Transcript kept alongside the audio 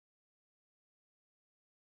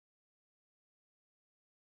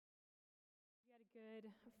Good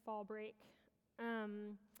fall break.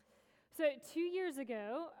 So 2 years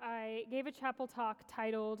ago, I gave a chapel talk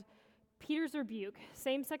titled Peter's Rebuke,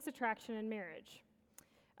 Same-Sex Attraction and Marriage.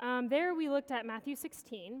 There we looked at Matthew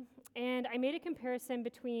 16, and I made a comparison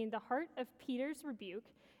between the heart of Peter's rebuke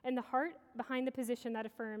and the heart behind the position that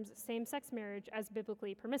affirms same-sex marriage as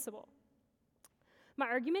biblically permissible. My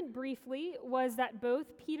argument briefly was that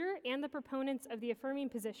both Peter and the proponents of the affirming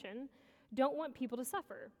position don't want people to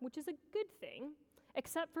suffer, which is a good thing,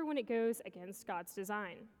 except for when it goes against God's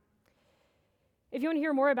design. If you want to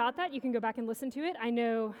hear more about that, you can go back and listen to it. I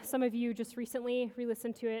know some of you just recently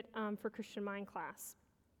re-listened to it for Christian Mind class.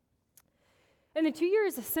 In the 2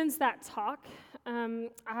 years since that talk,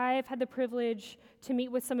 I've had the privilege to meet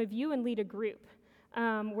with some of you and lead a group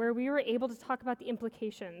where we were able to talk about the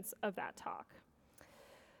implications of that talk.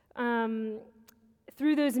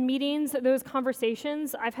 Through those meetings, those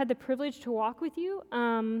conversations, I've had the privilege to walk with you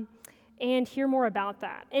and hear more about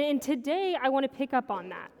that. And today, I want to pick up on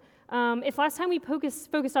that. If last time we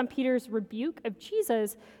focused on Peter's rebuke of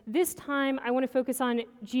Jesus, this time I want to focus on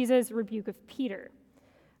Jesus' rebuke of Peter.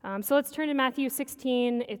 So let's turn to Matthew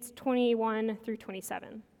 16. It's 21 through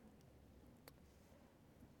 27.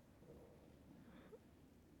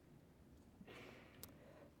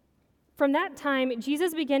 From that time,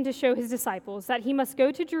 Jesus began to show his disciples that he must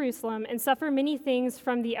go to Jerusalem and suffer many things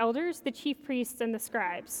from the elders, the chief priests, and the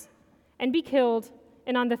scribes, and be killed,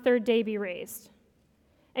 and on the third day be raised.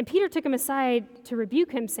 And Peter took him aside to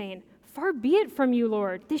rebuke him, saying, "Far be it from you,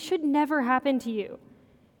 Lord, this should never happen to you."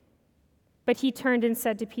 But he turned and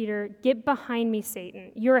said to Peter, "Get behind me,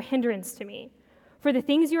 Satan. You're a hindrance to me. For the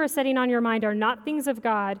things you are setting on your mind are not things of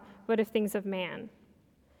God, but of things of man."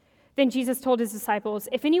 Then Jesus told his disciples,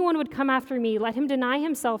 "If anyone would come after me, let him deny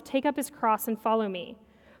himself, take up his cross, and follow me.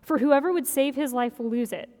 For whoever would save his life will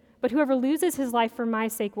lose it, but whoever loses his life for my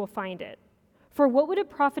sake will find it. For what would it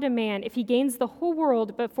profit a man if he gains the whole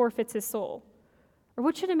world but forfeits his soul? Or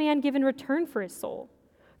what should a man give in return for his soul?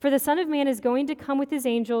 For the Son of Man is going to come with his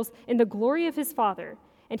angels in the glory of his Father,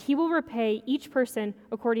 and he will repay each person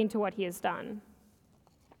according to what he has done."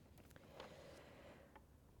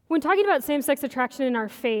 When talking about same-sex attraction in our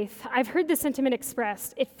faith, I've heard the sentiment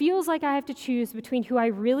expressed, "It feels like I have to choose between who I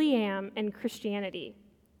really am and Christianity."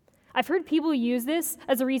 I've heard people use this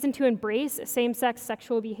as a reason to embrace same-sex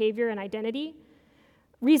sexual behavior and identity,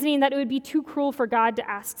 reasoning that it would be too cruel for God to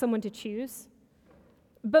ask someone to choose.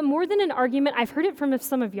 But more than an argument, I've heard it from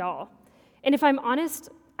some of y'all. And if I'm honest,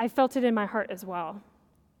 I felt it in my heart as well.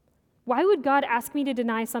 Why would God ask me to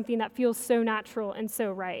deny something that feels so natural and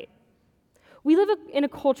so right? We live in a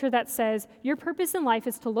culture that says your purpose in life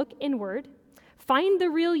is to look inward, find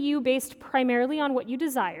the real you based primarily on what you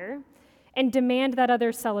desire, and demand that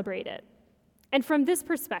others celebrate it. And from this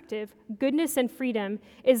perspective, goodness and freedom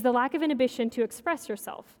is the lack of inhibition to express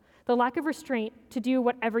yourself, the lack of restraint to do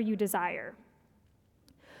whatever you desire.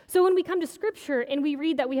 So when we come to Scripture and we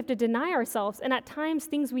read that we have to deny ourselves and at times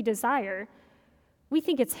things we desire, we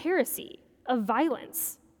think it's heresy, of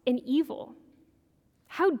violence, and evil.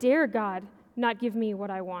 How dare God not give me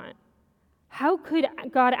what I want? How could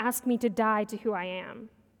God ask me to die to who I am?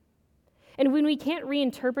 And when we can't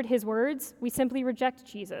reinterpret his words, we simply reject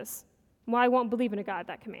Jesus. Well, I won't believe in a God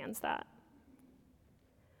that commands that.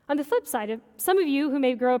 On the flip side, some of you who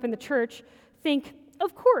may grow up in the church think,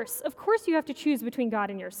 of course you have to choose between God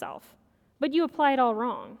and yourself, but you apply it all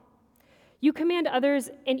wrong. You command others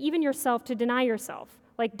and even yourself to deny yourself,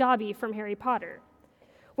 like Dobby from Harry Potter.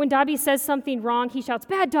 When Dobby says something wrong, he shouts,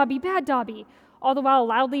 bad Dobby," all the while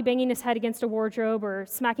loudly banging his head against a wardrobe or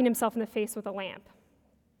smacking himself in the face with a lamp.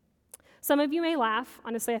 Some of you may laugh.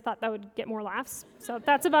 Honestly, I thought that would get more laughs, so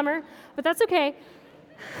that's a bummer, but that's okay.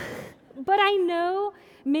 But I know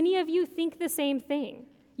many of you think the same thing.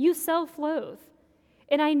 You self-loathe.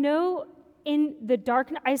 And I know in the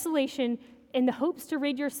dark isolation, in the hopes to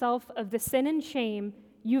rid yourself of the sin and shame,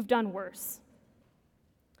 you've done worse.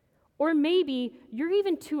 Or maybe you're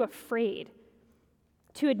even too afraid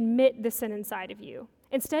to admit the sin inside of you.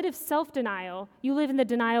 Instead of self-denial, you live in the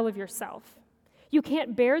denial of yourself. You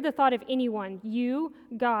can't bear the thought of anyone, you,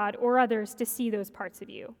 God, or others, to see those parts of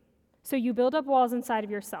you. So you build up walls inside of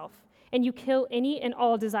yourself, and you kill any and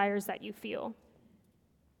all desires that you feel.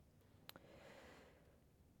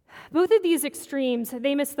 Both of these extremes,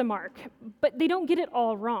 they miss the mark, but they don't get it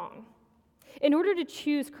all wrong. In order to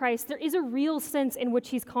choose Christ, there is a real sense in which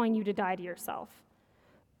he's calling you to die to yourself.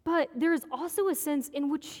 But there is also a sense in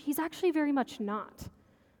which he's actually very much not.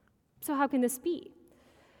 So how can this be?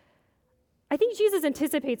 I think Jesus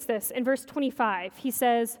anticipates this in verse 25. He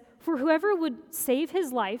says, "For whoever would save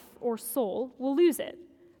his life or soul will lose it,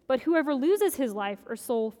 but whoever loses his life or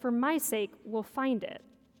soul for my sake will find it.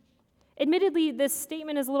 Admittedly, this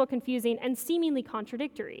statement is a little confusing and seemingly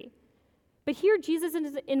contradictory. But here Jesus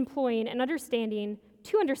is employing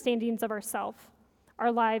two understandings of ourself,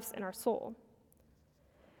 our lives, and our soul.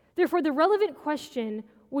 Therefore, the relevant question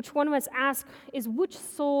which one must ask is which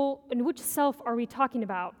soul and which self are we talking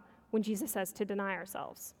about when Jesus says to deny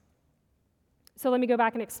ourselves? So let me go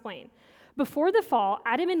back and explain. Before the fall,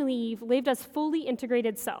 Adam and Eve lived as fully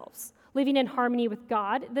integrated selves, living in harmony with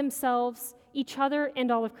God, themselves, each other, and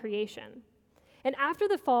all of creation. And after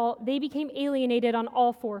the fall, they became alienated on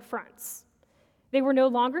all four fronts. They were no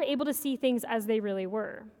longer able to see things as they really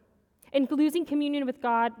were. In losing communion with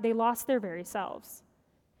God, they lost their very selves.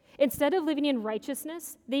 Instead of living in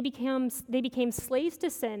righteousness, they became slaves to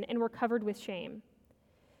sin and were covered with shame.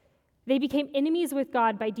 They became enemies with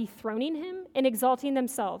God by dethroning him and exalting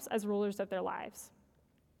themselves as rulers of their lives.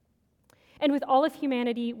 And with all of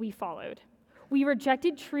humanity, we followed. We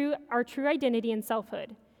rejected our true identity and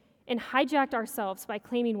selfhood and hijacked ourselves by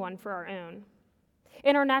claiming one for our own.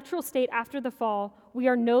 In our natural state after the fall, we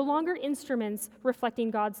are no longer instruments reflecting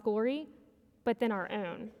God's glory, but then our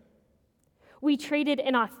own. We traded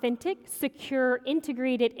an authentic, secure,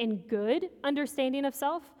 integrated, and good understanding of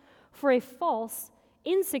self for a false,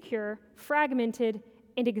 insecure, fragmented,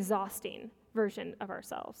 and exhausting version of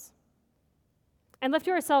ourselves. And left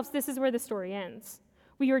to ourselves, this is where the story ends.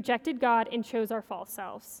 We rejected God and chose our false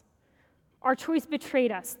selves. Our choice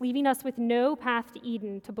betrayed us, leaving us with no path to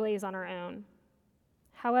Eden to blaze on our own.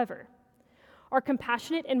 However, our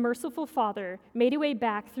compassionate and merciful Father made a way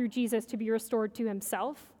back through Jesus to be restored to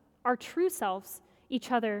himself, our true selves,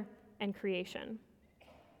 each other, and creation.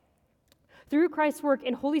 Through Christ's work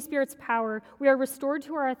and Holy Spirit's power, we are restored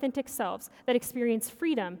to our authentic selves that experience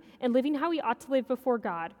freedom and living how we ought to live before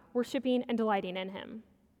God, worshiping and delighting in him.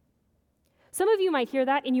 Some of you might hear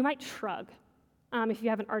that and you might shrug if you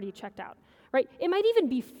haven't already checked out, right? It might even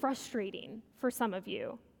be frustrating for some of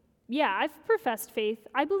you. Yeah, I've professed faith.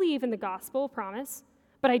 I believe in the gospel promise,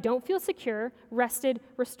 but I don't feel secure, rested,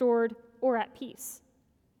 restored, or at peace.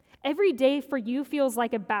 Every day for you feels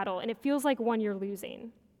like a battle, and it feels like one you're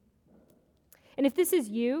losing. And if this is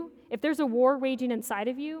you, if there's a war raging inside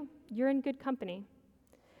of you, you're in good company.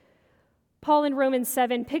 Paul in Romans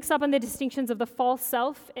 7 picks up on the distinctions of the false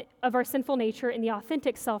self of our sinful nature and the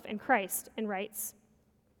authentic self in Christ and writes,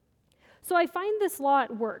 "So I find this law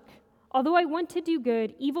at work. Although I want to do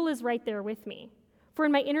good, evil is right there with me. For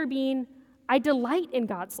in my inner being, I delight in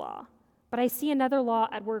God's law, but I see another law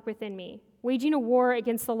at work within me, waging a war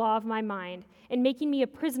against the law of my mind and making me a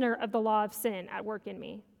prisoner of the law of sin at work in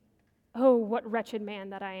me. Oh, what wretched man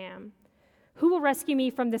that I am! Who will rescue me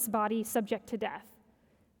from this body subject to death?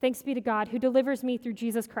 Thanks be to God who delivers me through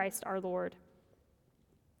Jesus Christ our Lord."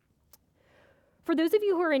 For those of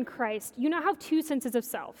you who are in Christ, you now have two senses of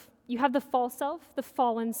self. You have the false self, the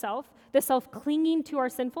fallen self, the self clinging to our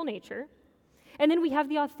sinful nature. And then we have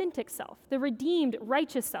the authentic self, the redeemed,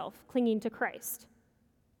 righteous self clinging to Christ.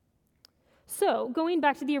 So, going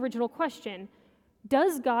back to the original question,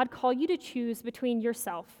 does God call you to choose between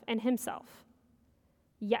yourself and himself?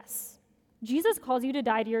 Yes. Jesus calls you to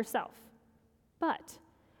die to yourself. But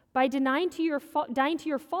by dying to your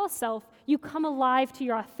false self, you come alive to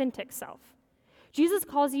your authentic self. Jesus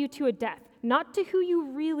calls you to a death, not to who you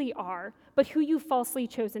really are, but who you've falsely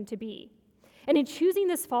chosen to be. And in choosing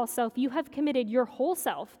this false self, you have committed your whole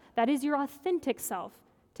self, that is your authentic self,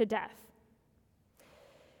 to death.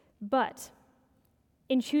 But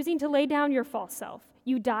in choosing to lay down your false self,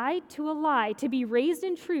 you died to a lie to be raised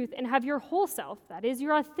in truth and have your whole self, that is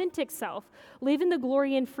your authentic self, live in the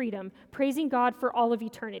glory and freedom, praising God for all of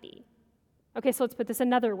eternity. Okay, so let's put this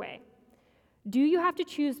another way. Do you have to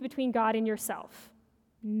choose between God and yourself?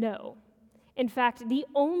 No. In fact, the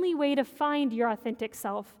only way to find your authentic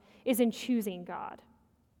self is in choosing God.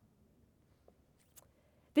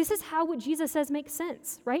 This is how what Jesus says makes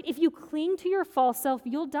sense, right? If you cling to your false self,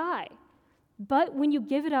 you'll die. But when you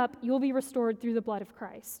give it up, you'll be restored through the blood of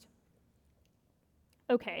Christ.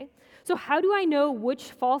 Okay, so how do I know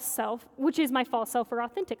which is my false self or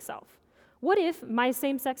authentic self? What if my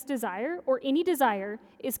same-sex desire or any desire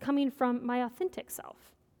is coming from my authentic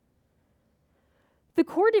self? The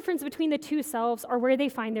core difference between the two selves are where they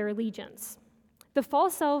find their allegiance. The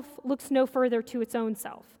false self looks no further to its own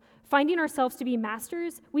self. Finding ourselves to be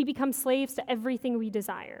masters, we become slaves to everything we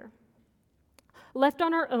desire. Left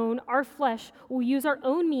on our own, our flesh will use our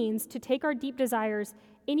own means to take our deep desires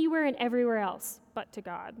anywhere and everywhere else but to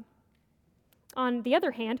God. On the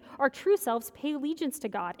other hand, our true selves pay allegiance to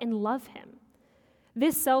God and love him.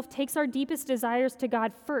 This self takes our deepest desires to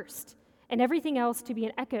God first, and everything else to be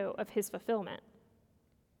an echo of his fulfillment.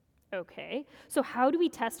 Okay, so how do we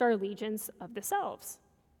test our allegiance of the selves?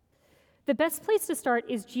 The best place to start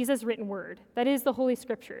is Jesus' written word, that is, the Holy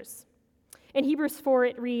Scriptures. In Hebrews 4,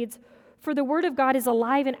 it reads, "For the word of God is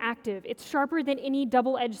alive and active. It's sharper than any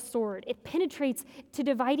double-edged sword. It penetrates to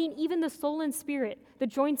dividing even the soul and spirit, the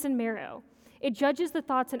joints and marrow. It judges the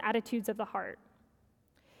thoughts and attitudes of the heart."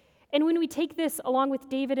 And when we take this along with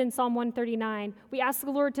David in Psalm 139, we ask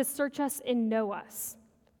the Lord to search us and know us,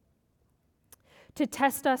 to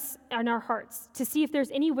test us in our hearts, to see if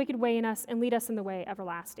there's any wicked way in us and lead us in the way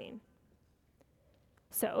everlasting.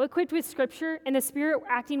 So, equipped with Scripture and the Spirit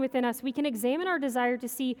acting within us, we can examine our desire to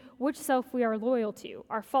see which self we are loyal to,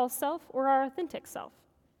 our false self or our authentic self.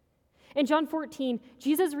 In John 14,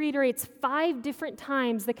 Jesus reiterates 5 different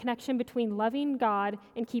times the connection between loving God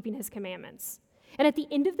and keeping his commandments. And at the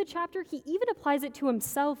end of the chapter, he even applies it to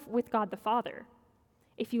himself with God the Father.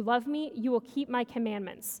 "If you love me, you will keep my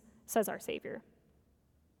commandments," says our Savior.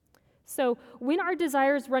 So when our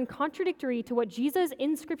desires run contradictory to what Jesus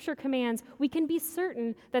in Scripture commands, we can be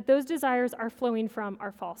certain that those desires are flowing from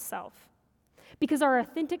our false self. Because our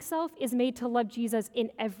authentic self is made to love Jesus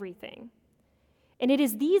in everything. And it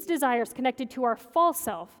is these desires connected to our false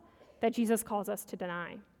self that Jesus calls us to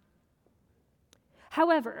deny.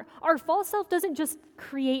 However, our false self doesn't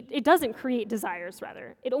create desires,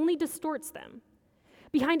 rather. It only distorts them.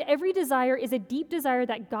 Behind every desire is a deep desire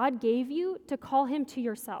that God gave you to call him to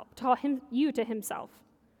yourself, you to himself.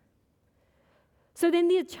 So then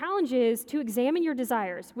the challenge is to examine your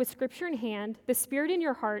desires with Scripture in hand, the Spirit in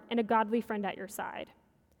your heart, and a godly friend at your side.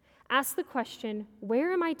 Ask the question,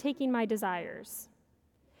 where am I taking my desires?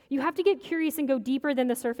 You have to get curious and go deeper than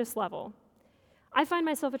the surface level. I find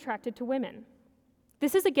myself attracted to women.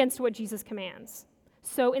 This is against what Jesus commands.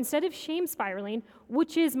 So instead of shame spiraling,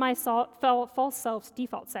 which is my false self's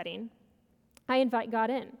default setting, I invite God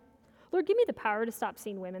in. Lord, give me the power to stop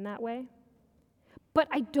seeing women that way. But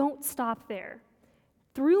I don't stop there.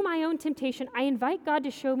 Through my own temptation, I invite God to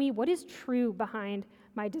show me what is true behind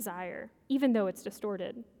my desire, even though it's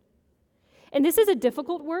distorted. And this is a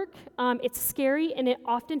difficult work. It's scary, and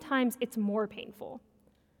oftentimes it's more painful.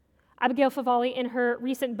 Abigail Favale, in her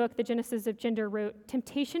recent book, The Genesis of Gender, wrote,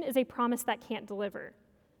 "Temptation is a promise that can't deliver.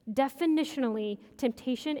 Definitionally,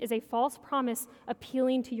 temptation is a false promise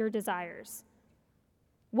appealing to your desires."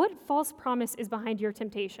 What false promise is behind your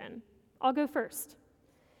temptation? I'll go first.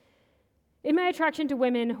 In my attraction to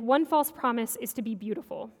women, one false promise is to be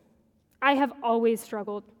beautiful. I have always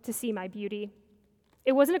struggled to see my beauty.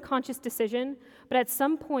 It wasn't a conscious decision, but at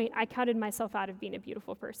some point, I counted myself out of being a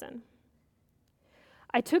beautiful person.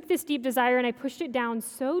 I took this deep desire and I pushed it down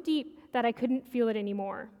so deep that I couldn't feel it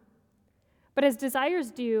anymore. But as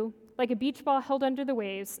desires do, like a beach ball held under the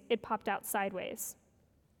waves, it popped out sideways.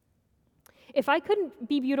 If I couldn't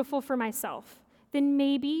be beautiful for myself, then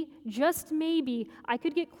maybe, just maybe, I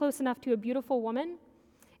could get close enough to a beautiful woman,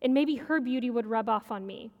 and maybe her beauty would rub off on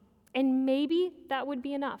me, and maybe that would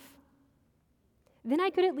be enough. Then I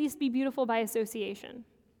could at least be beautiful by association.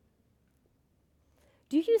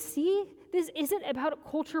 Do you see? This isn't about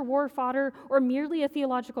culture war fodder or merely a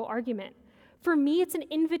theological argument. For me, it's an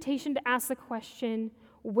invitation to ask the question,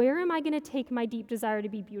 where am I going to take my deep desire to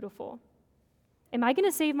be beautiful? Am I going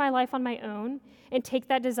to save my life on my own and take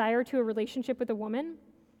that desire to a relationship with a woman?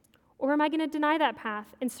 Or am I going to deny that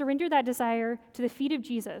path and surrender that desire to the feet of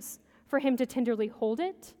Jesus for him to tenderly hold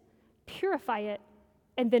it, purify it,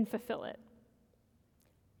 and then fulfill it?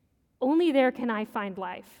 Only there can I find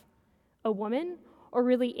life. A woman, or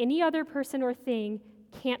really any other person or thing,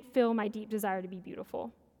 can't fill my deep desire to be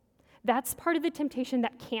beautiful. That's part of the temptation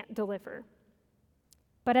that can't deliver.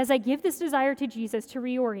 But as I give this desire to Jesus to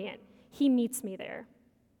reorient, he meets me there.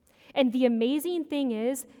 And the amazing thing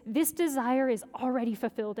is, this desire is already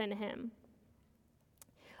fulfilled in him.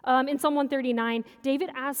 In Psalm 139, David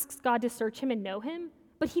asks God to search him and know him,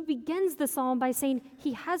 but he begins the psalm by saying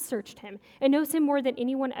he has searched him and knows him more than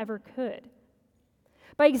anyone ever could.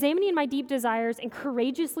 By examining my deep desires and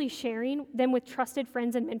courageously sharing them with trusted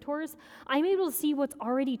friends and mentors, I'm able to see what's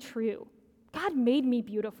already true. God made me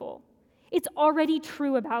beautiful. It's already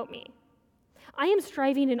true about me. I am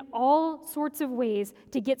striving in all sorts of ways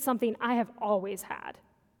to get something I have always had.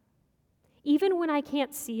 Even when I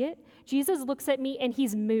can't see it, Jesus looks at me and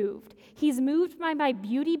he's moved. He's moved by my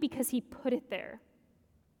beauty because he put it there.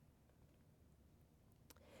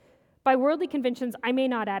 By worldly conventions, I may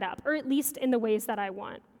not add up, or at least in the ways that I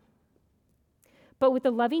want. But with the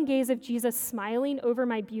loving gaze of Jesus smiling over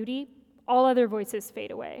my beauty, all other voices fade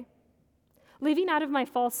away. Living out of my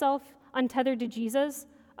false self, untethered to Jesus,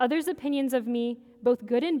 others' opinions of me, both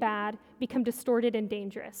good and bad, become distorted and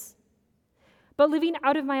dangerous. but living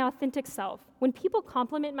out of my authentic self. When people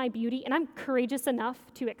compliment my beauty and I'm courageous enough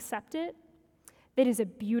to accept it, that is a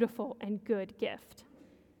beautiful and good gift.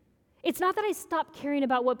 It's not that I stop caring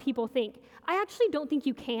about what people think. I actually don't think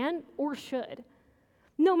you can or should.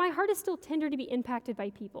 No, my heart is still tender to be impacted by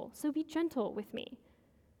people, so be gentle with me.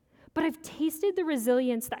 But I've tasted the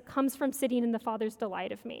resilience that comes from sitting in the Father's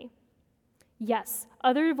delight of me. Yes,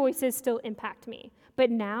 other voices still impact me, but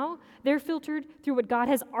now they're filtered through what God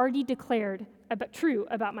has already declared true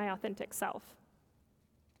about my authentic self.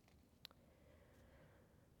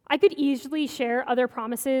 I could easily share other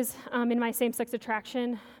promises in my same-sex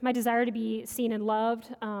attraction, my desire to be seen and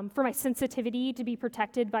loved, for my sensitivity to be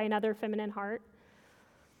protected by another feminine heart,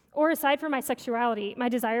 or aside from my sexuality, my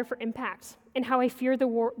desire for impact and how I fear the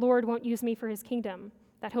Lord won't use me for his kingdom,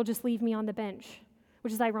 that he'll just leave me on the bench,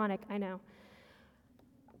 which is ironic, I know.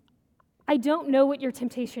 I don't know what your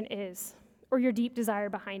temptation is or your deep desire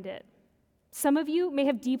behind it. Some of you may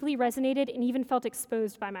have deeply resonated and even felt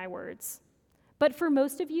exposed by my words. But for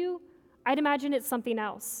most of you, I'd imagine it's something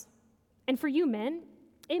else. And for you men,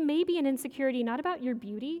 it may be an insecurity not about your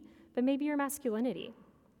beauty, but maybe your masculinity.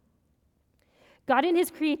 God in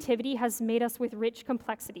his creativity has made us with rich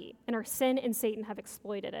complexity, and our sin and Satan have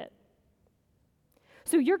exploited it.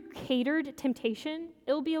 So your catered temptation,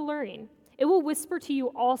 it'll be alluring. It will whisper to you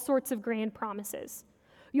all sorts of grand promises.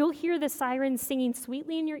 You'll hear the sirens singing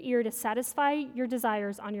sweetly in your ear to satisfy your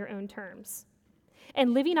desires on your own terms.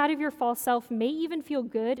 And living out of your false self may even feel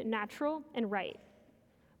good, natural, and right.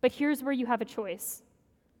 But here's where you have a choice.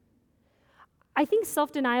 I think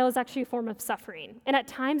self-denial is actually a form of suffering, and at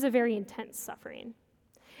times a very intense suffering.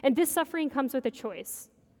 And this suffering comes with a choice.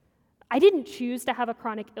 I didn't choose to have a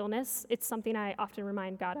chronic illness. It's something I often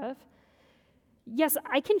remind God of. Yes,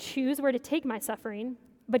 I can choose where to take my suffering,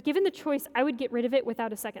 but given the choice, I would get rid of it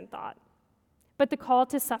without a second thought. But the call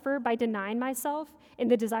to suffer by denying myself and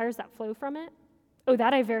the desires that flow from it, oh,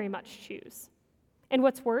 that I very much choose. And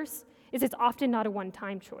what's worse is it's often not a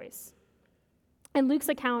one-time choice. In Luke's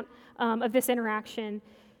account of this interaction,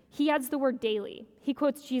 he adds the word daily. He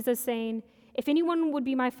quotes Jesus saying, "If anyone would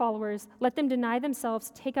be my followers, let them deny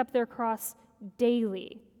themselves, take up their cross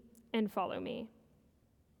daily, and follow me."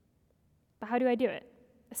 But how do I do it?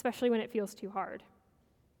 Especially when it feels too hard.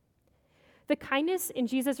 The kindness in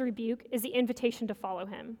Jesus' rebuke is the invitation to follow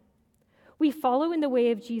him. We follow in the way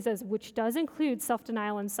of Jesus, which does include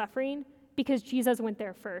self-denial and suffering, because Jesus went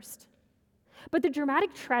there first. But the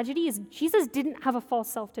dramatic tragedy is Jesus didn't have a false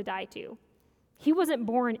self to die to. He wasn't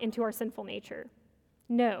born into our sinful nature.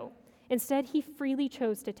 No, instead, he freely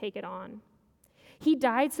chose to take it on. He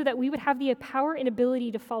died so that we would have the power and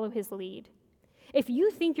ability to follow his lead. If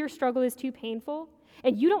you think your struggle is too painful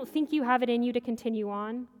and you don't think you have it in you to continue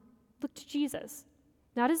on, look to Jesus,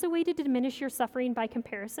 not as a way to diminish your suffering by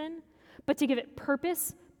comparison, but to give it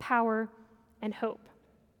purpose, power, and hope.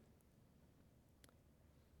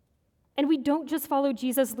 And we don't just follow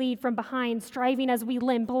Jesus' lead from behind, striving as we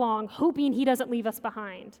limp along, hoping he doesn't leave us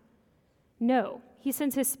behind. No, he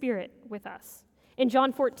sends his Spirit with us. In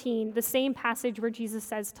John 14, the same passage where Jesus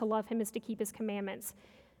says to love him is to keep his commandments,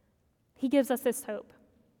 he gives us this hope.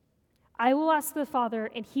 "I will ask the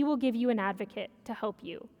Father, and he will give you an advocate to help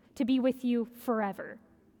you, to be with you forever,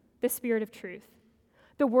 the Spirit of truth.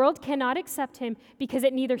 The world cannot accept him because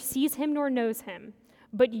it neither sees him nor knows him,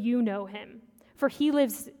 but you know him, for he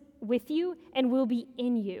lives with you and will be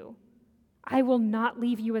in you. I will not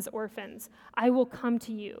leave you as orphans. I will come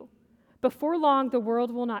to you. Before long, the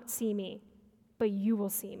world will not see me, but you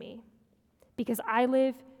will see me. Because I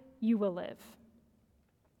live, you will live."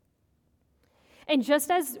 And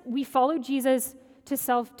just as we follow Jesus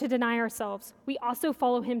to deny ourselves, we also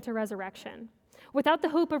follow him to resurrection. Without the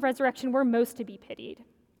hope of resurrection, we're most to be pitied.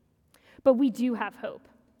 But we do have hope.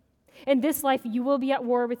 In this life, you will be at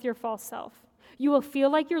war with your false self. You will feel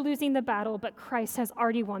like you're losing the battle, but Christ has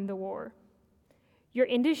already won the war. Your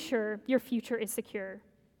end is sure, your future is secure.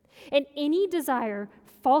 And any desire,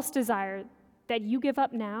 false desire, that you give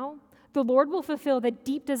up now, the Lord will fulfill the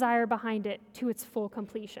deep desire behind it to its full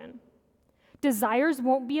completion. Desires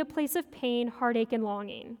won't be a place of pain, heartache, and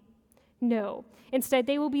longing. No, instead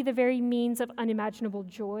they will be the very means of unimaginable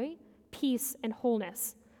joy, peace, and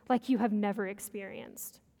wholeness, like you have never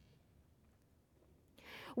experienced.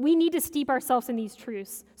 We need to steep ourselves in these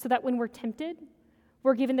truths so that when we're tempted,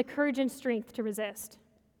 we're given the courage and strength to resist.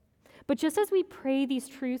 But just as we pray these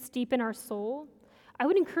truths deep in our soul, I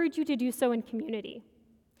would encourage you to do so in community.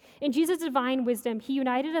 In Jesus' divine wisdom, he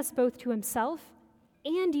united us both to himself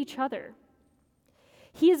and each other.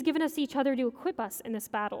 He has given us each other to equip us in this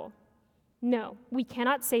battle. No, we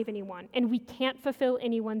cannot save anyone, and we can't fulfill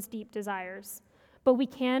anyone's deep desires. But we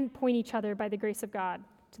can point each other by the grace of God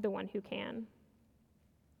to the one who can.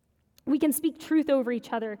 We can speak truth over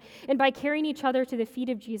each other, and by carrying each other to the feet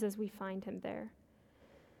of Jesus, we find him there.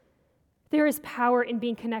 There is power in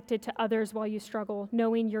being connected to others while you struggle,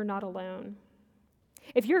 knowing you're not alone.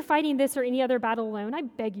 If you're fighting this or any other battle alone, I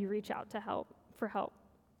beg you reach out for help.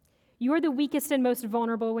 You are the weakest and most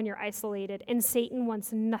vulnerable when you're isolated, and Satan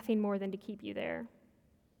wants nothing more than to keep you there.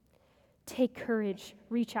 Take courage,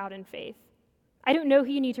 reach out in faith. I don't know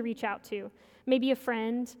who you need to reach out to. Maybe a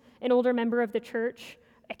friend, an older member of the church,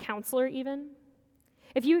 a counselor even.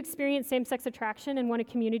 If you experience same-sex attraction and want a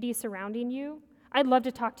community surrounding you, I'd love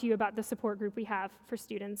to talk to you about the support group we have for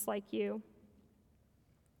students like you.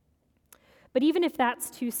 But even if that's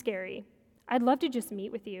too scary, I'd love to just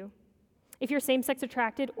meet with you. If you're same-sex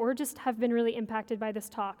attracted or just have been really impacted by this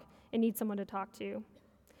talk and need someone to talk to.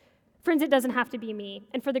 Friends, it doesn't have to be me,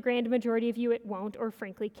 and for the grand majority of you, it won't or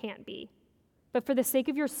frankly can't be. But for the sake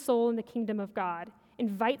of your soul and the kingdom of God,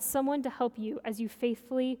 invite someone to help you as you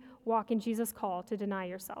faithfully walk in Jesus' call to deny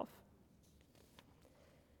yourself.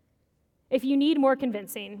 If you need more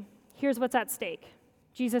convincing, here's what's at stake.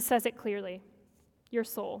 Jesus says it clearly, your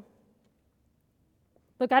soul.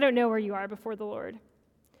 Look, I don't know where you are before the Lord,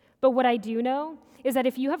 but what I do know is that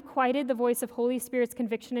if you have quieted the voice of Holy Spirit's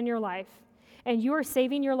conviction in your life, and you are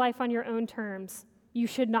saving your life on your own terms, you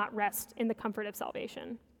should not rest in the comfort of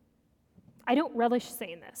salvation. I don't relish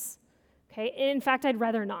saying this, okay? In fact, I'd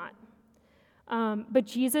rather not. But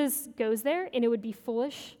Jesus goes there, and it would be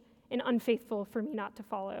foolish and unfaithful for me not to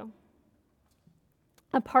follow.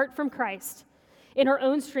 Apart from Christ, in our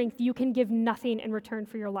own strength, you can give nothing in return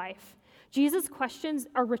for your life. Jesus' questions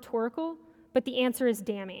are rhetorical, but the answer is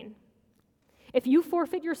damning. If you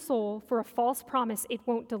forfeit your soul for a false promise, it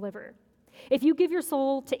won't deliver. If you give your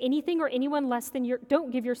soul to anything or anyone less than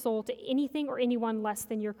don't give your soul to anything or anyone less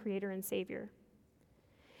than your Creator and Savior.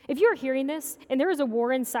 If you're hearing this and there is a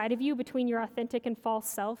war inside of you between your authentic and false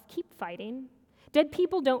self, keep fighting. Dead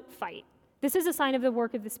people don't fight. This is a sign of the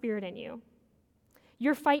work of the Spirit in you.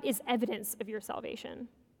 Your fight is evidence of your salvation.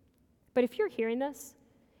 But if you're hearing this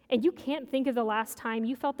and you can't think of the last time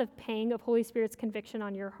you felt the pang of Holy Spirit's conviction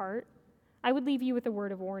on your heart, I would leave you with a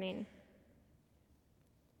word of warning.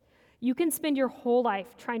 You can spend your whole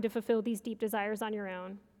life trying to fulfill these deep desires on your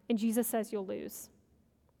own, and Jesus says you'll lose.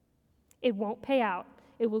 It won't pay out.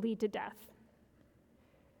 It will lead to death.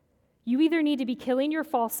 You either need to be killing your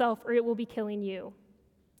false self or it will be killing you.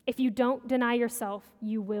 If you don't deny yourself,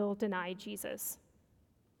 you will deny Jesus.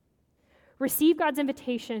 Receive God's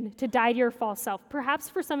invitation to die to your false self, perhaps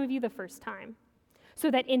for some of you the first time, so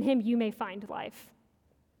that in him you may find life.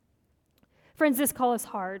 Friends, this call is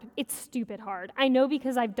hard. It's stupid hard. I know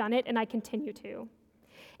because I've done it and I continue to.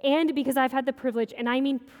 And because I've had the privilege, and I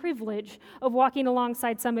mean privilege, of walking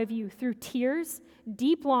alongside some of you through tears,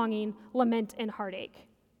 deep longing, lament, and heartache.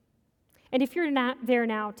 And if you're not there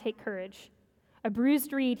now, take courage. A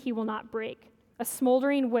bruised reed he will not break. A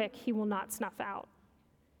smoldering wick he will not snuff out.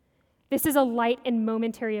 This is a light and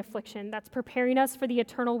momentary affliction that's preparing us for the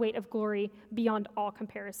eternal weight of glory beyond all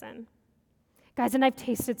comparison. Guys, and I've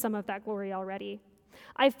tasted some of that glory already.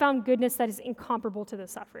 I've found goodness that is incomparable to the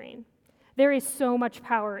suffering. There is so much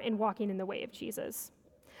power in walking in the way of Jesus.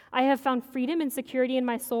 I have found freedom and security in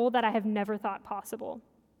my soul that I have never thought possible.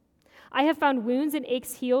 I have found wounds and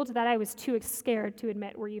aches healed that I was too scared to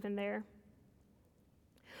admit were even there.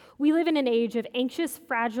 We live in an age of anxious,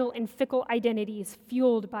 fragile, and fickle identities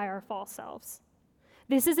fueled by our false selves.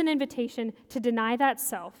 This is an invitation to deny that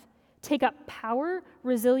self. Take up power,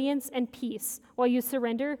 resilience, and peace while you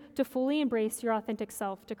surrender to fully embrace your authentic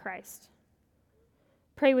self to Christ.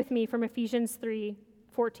 Pray with me from Ephesians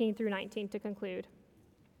 3:14 through 19 to conclude.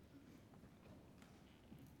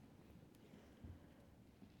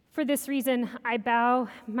 For this reason, I bow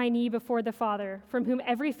my knee before the Father, from whom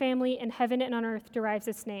every family in heaven and on earth derives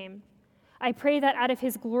its name. I pray that out of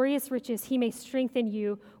his glorious riches he may strengthen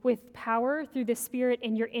you with power through the Spirit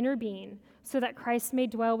in your inner being, so that Christ may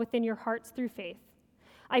dwell within your hearts through faith.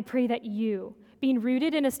 I pray that you, being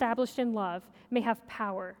rooted and established in love, may have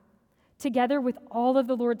power, together with all of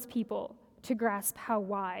the Lord's people, to grasp how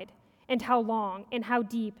wide and how long and how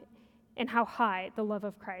deep and how high the love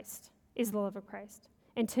of Christ is, the love of Christ,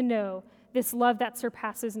 and to know this love that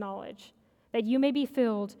surpasses knowledge, that you may be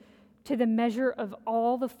filled to the measure of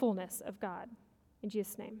all the fullness of God. In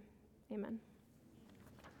Jesus' name, amen.